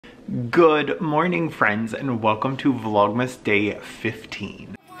Good morning, friends, and welcome to Vlogmas Day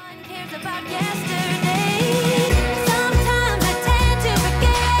 15.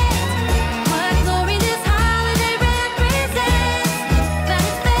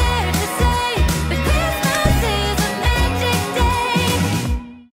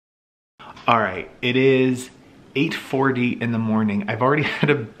 All right, it is 8:40 in the morning. I've already had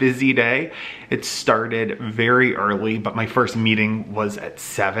a busy day. It started very early, but my first meeting was at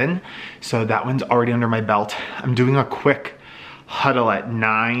 7, so that one's already under my belt. I'm doing a quick huddle at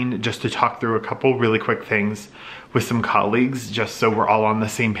 9 just to talk through a couple really quick things with some colleagues, just so we're all on the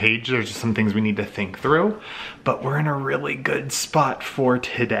same page. There's just some things we need to think through, but we're in a really good spot for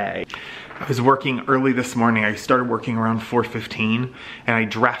today. I was working early this morning. I started working around 4:15, and I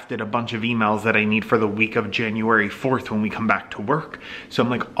drafted a bunch of emails that I need for the week of January 4th when we come back to work. So I'm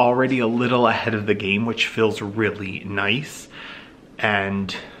like already a little ahead of the game, which feels really nice.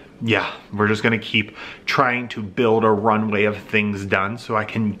 And yeah, we're just gonna keep trying to build a runway of things done so I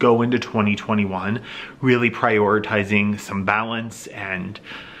can go into 2021 really prioritizing some balance and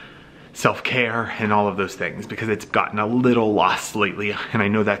self-care and all of those things, because it's gotten a little lost lately, and I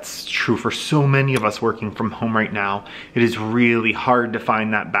know that's true for so many of us working from home right now. It is really hard to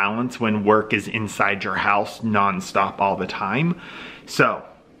find that balance when work is inside your house nonstop all the time. So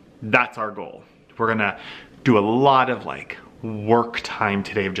that's our goal. We're gonna do a lot of like work time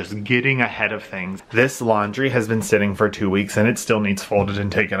today of just getting ahead of things. This laundry has been sitting for 2 weeks and it still needs folded and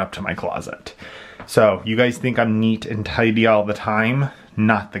taken up to my closet. So you guys think I'm neat and tidy all the time?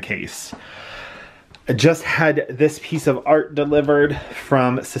 Not the case. I just had this piece of art delivered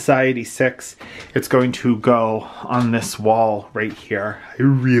from Society 6. It's going to go on this wall right here. I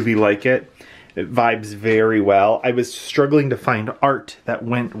really like it. It vibes very well. I was struggling to find art that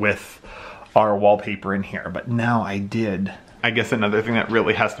went with our wallpaper in here, but now I did. I guess another thing that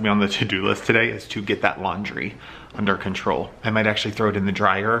really has to be on the to-do list today is to get that laundry under control. I might actually throw it in the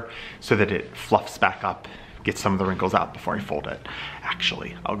dryer so that it fluffs back up, get some of the wrinkles out before I fold it.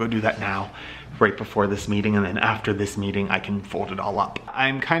 Actually, I'll go do that now, right before this meeting, and then after this meeting, I can fold it all up.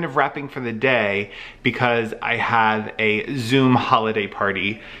 I'm kind of wrapping for the day because I have a Zoom holiday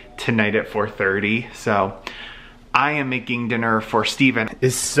party tonight at 4:30, so I am making dinner for Steven.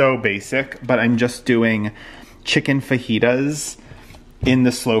 It's so basic, but I'm just doing chicken fajitas in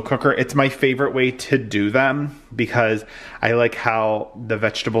the slow cooker. It's my favorite way to do them because I like how the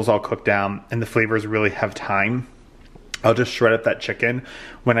vegetables all cook down and the flavors really have time. I'll just shred up that chicken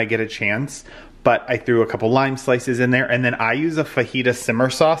when I get a chance, but I threw a couple lime slices in there, and then I use a fajita simmer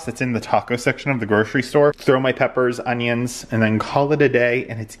sauce that's in the taco section of the grocery store. Throw my peppers, onions, and then call it a day,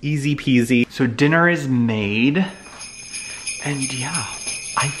 and it's easy peasy. So dinner is made, and yeah,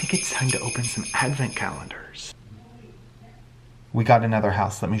 I think it's time to open some advent calendars. We got another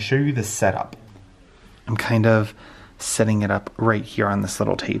house. Let me show you the setup. I'm kind of setting it up right here on this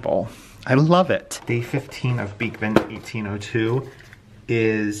little table. I love it. Day 15 of Beekman 1802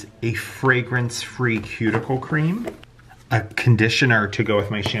 is a fragrance-free cuticle cream, a conditioner to go with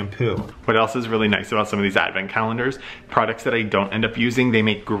my shampoo. What else is really nice about some of these advent calendars? Products that I don't end up using, they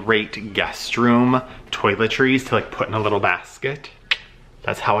make great guest room toiletries to like put in a little basket.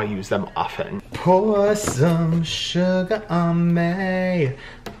 That's how I use them often. Pour some sugar on me.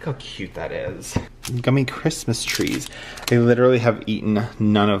 Look how cute that is. Gummy Christmas trees. I literally have eaten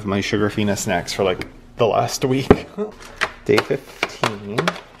none of my Sugar Fina snacks for like the last week. Day 15.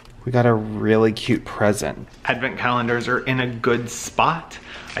 We got a really cute present. Advent calendars are in a good spot.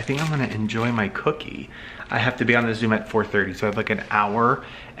 I think I'm gonna enjoy my cookie. I have to be on the Zoom at 4:30, so I have like an hour,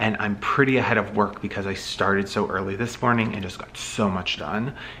 and I'm pretty ahead of work because I started so early this morning and just got so much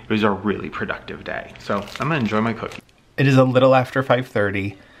done. It was a really productive day. So I'm gonna enjoy my cookie. It is a little after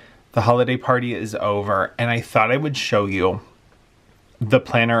 5:30. The holiday party is over, and I thought I would show you the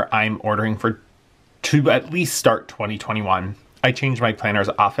planner I'm ordering to at least start 2021. I change my planners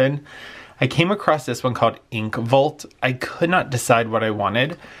often. I came across this one called Ink Vault. I could not decide what I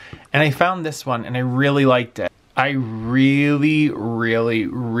wanted, and I found this one and I really liked it. I really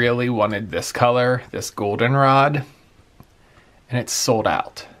wanted this color, this goldenrod, and it's sold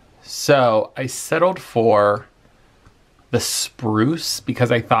out. So I settled for the spruce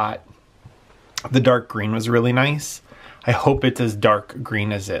because I thought the dark green was really nice. I hope it's as dark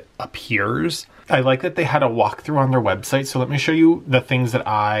green as it appears. I like that they had a walkthrough on their website, so let me show you the things that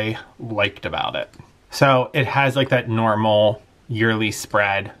I liked about it. So it has like that normal yearly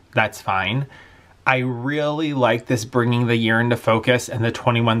spread, that's fine. I really like this bringing the year into focus and the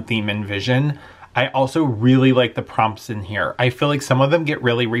 21 theme and vision. I also really like the prompts in here. I feel like some of them get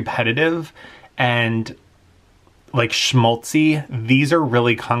really repetitive, and like schmaltzy. These are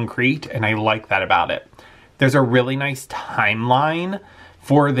really concrete, and I like that about it. There's a really nice timeline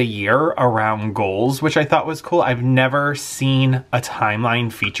for the year around goals, which I thought was cool. I've never seen a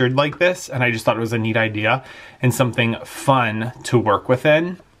timeline featured like this, and I just thought it was a neat idea and something fun to work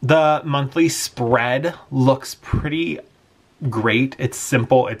within. The monthly spread looks pretty great. It's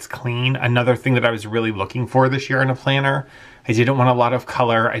simple, it's clean. Another thing that I was really looking for this year in a planner. I didn't want a lot of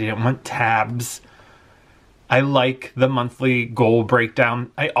color. I didn't want tabs. I like the monthly goal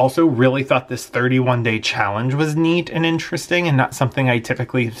breakdown. I also really thought this 31-day challenge was neat and interesting and not something I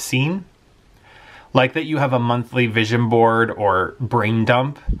typically have seen. Like that you have a monthly vision board or brain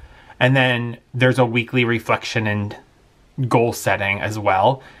dump, and then there's a weekly reflection and goal setting as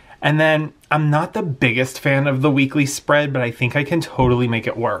well. And then I'm not the biggest fan of the weekly spread, but I think I can totally make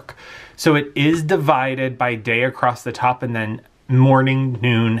it work. So it is divided by day across the top and then morning,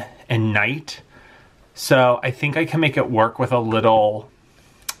 noon, and night. So I think I can make it work with a little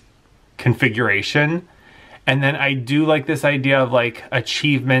configuration. And then I do like this idea of like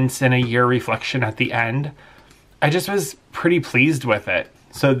achievements and a year reflection at the end. I just was pretty pleased with it.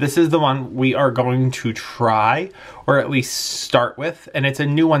 So this is the one we are going to try, or at least start with. And it's a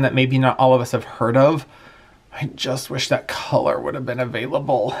new one that maybe not all of us have heard of. I just wish that color would have been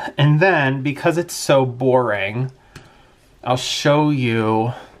available. And then because it's so boring, I'll show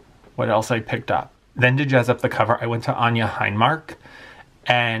you what else I picked up. Then to jazz up the cover, I went to Anya Heinmark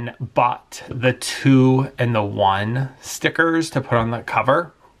and bought the 2 and the 1 stickers to put on the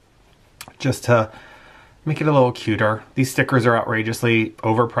cover, just to make it a little cuter. These stickers are outrageously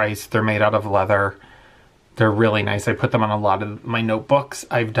overpriced. They're made out of leather. They're really nice. I put them on a lot of my notebooks.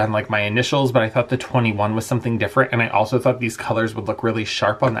 I've done like my initials, but I thought the 21 was something different. And I also thought these colors would look really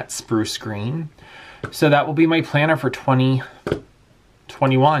sharp on that spruce green. So that will be my planner for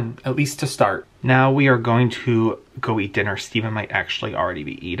 2021, at least to start. Now we are going to go eat dinner. Steven might actually already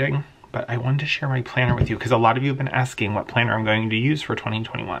be eating, but I wanted to share my planner with you because a lot of you have been asking what planner I'm going to use for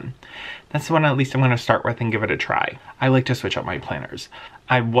 2021. That's the one at least I'm going to start with and give it a try. I like to switch up my planners.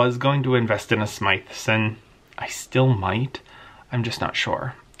 I was going to invest in a Smythson. I still might. I'm just not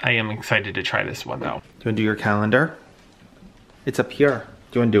sure. I am excited to try this one though. Do you want to do your calendar? It's up here.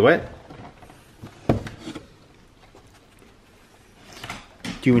 Do you want to do it?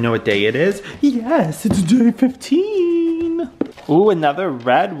 Do you know what day it is? Yes, it's day 15. Ooh, another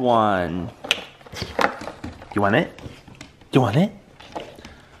red one. You want it? Do you want it?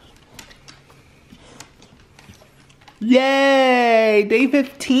 Yay, day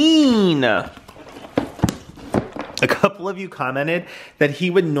 15. A couple of you commented that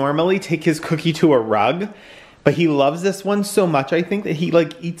he would normally take his cookie to a rug, but he loves this one so much, I think, that he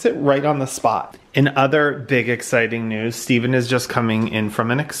like eats it right on the spot. In other big exciting news, Steven is just coming in from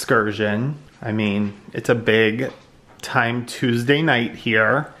an excursion. I mean, it's a big time Tuesday night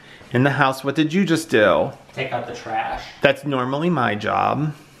here in the house. What did you just do? Take out the trash. That's normally my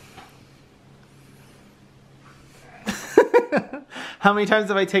job. How many times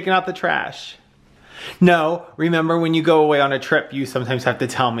have I taken out the trash? No, remember when you go away on a trip, you sometimes have to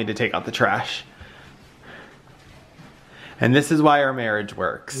tell me to take out the trash. And this is why our marriage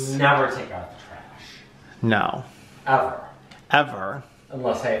works. Never take out the trash. No. Ever. Ever.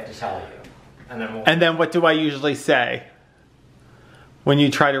 Unless I have to tell you. And then what do I usually say? When you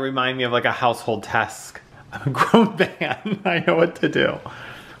try to remind me of like a household task. I'm a grown man. I know what to do.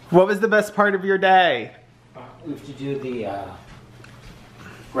 What was the best part of your day? We have to do the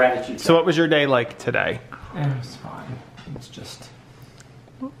gratitude. So what was your day like today? It was fine. It's just...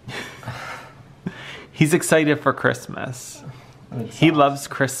 He's excited for Christmas. He loves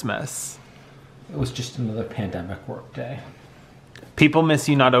Christmas. It was just another pandemic work day. People miss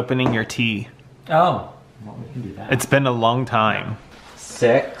you not opening your tea. Oh, well, we can do that. It's been a long time.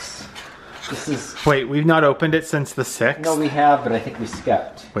 6. This is... Wait, we've not opened it since the 6th? No, we have, but I think we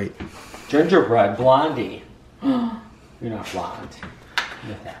skipped. Wait. Gingerbread, blondie. You're not blonde.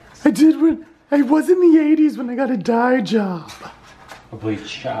 No thanks. I did when I was in the 80s when I got a dye job. A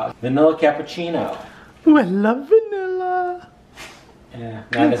bleach job. Vanilla cappuccino. Ooh, I love vanilla. Yeah,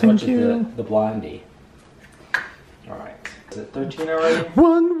 not as much as the blondie. Alright. Is it 13 already?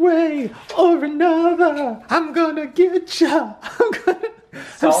 One way or another, I'm gonna get ya.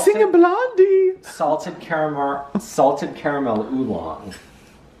 I'm singing Blondie. Salted caramel oolong.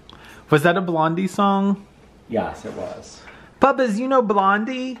 Was that a Blondie song? Yes, it was. Bubba's, you know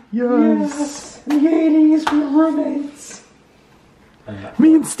Blondie? Yes. In the 80s, we were roommates.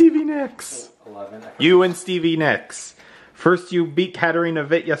 Me and Stevie Nicks. 11. You and Stevie Nicks. First you beat Katarina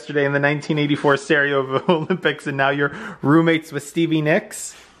Witt yesterday in the 1984 Stereo Olympics, and now you're roommates with Stevie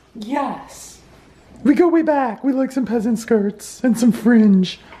Nicks? Yes. We go way back. We like some peasant skirts and some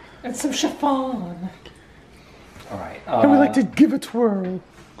fringe. And some chiffon. All right. And we like to give a twirl.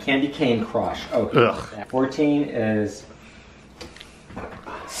 Candy cane crush. Oh, ugh. 14 is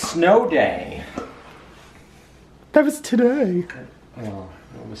snow day. That was today. Well,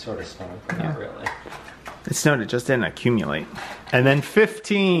 it was sort of snowing, but not really. It snowed, it just didn't accumulate. And then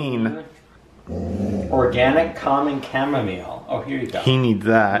 15. Organic calming chamomile. Oh, here you go. He needs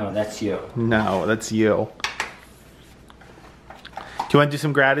that. No, that's you. No, that's you. Do you want to do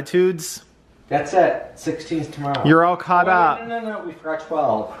some gratitudes? That's it. 16 is tomorrow. You're all caught up. No. We forgot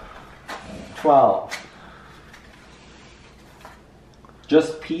 12. 12.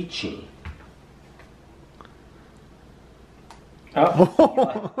 Just peachy.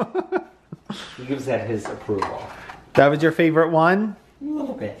 Oh. He gives that his approval. That was your favorite one? A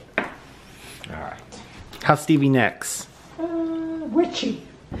little bit. All right. How's Stevie Nicks? Witchy.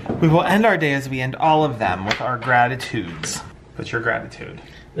 We will end our day as we end all of them with our gratitudes. What's your gratitude?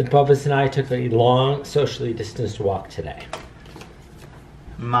 The Bubba's and I took a long, socially distanced walk today.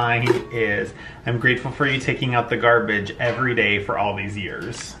 Mine is, I'm grateful for you taking out the garbage every day for all these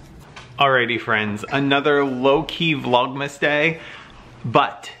years. Alrighty friends, another low-key Vlogmas day,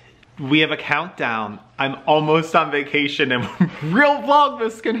 but we have a countdown. I'm almost on vacation and real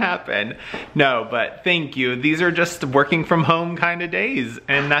Vlogmas can happen. No, but thank you. These are just working from home kind of days,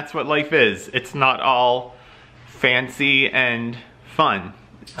 and that's what life is. It's not all fancy and fun.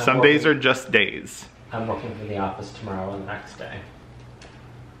 Some days are just days. I'm working for the office tomorrow and the next day.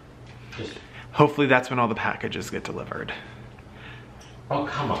 Hopefully that's when all the packages get delivered. Oh,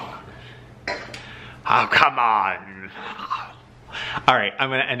 come on. Oh, come on. All right, I'm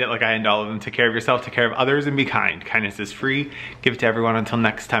gonna end it like I end all of them. Take care of yourself, take care of others, and be kind. Kindness is free. Give it to everyone until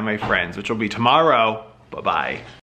next time, my friends, which will be tomorrow. Bye-bye.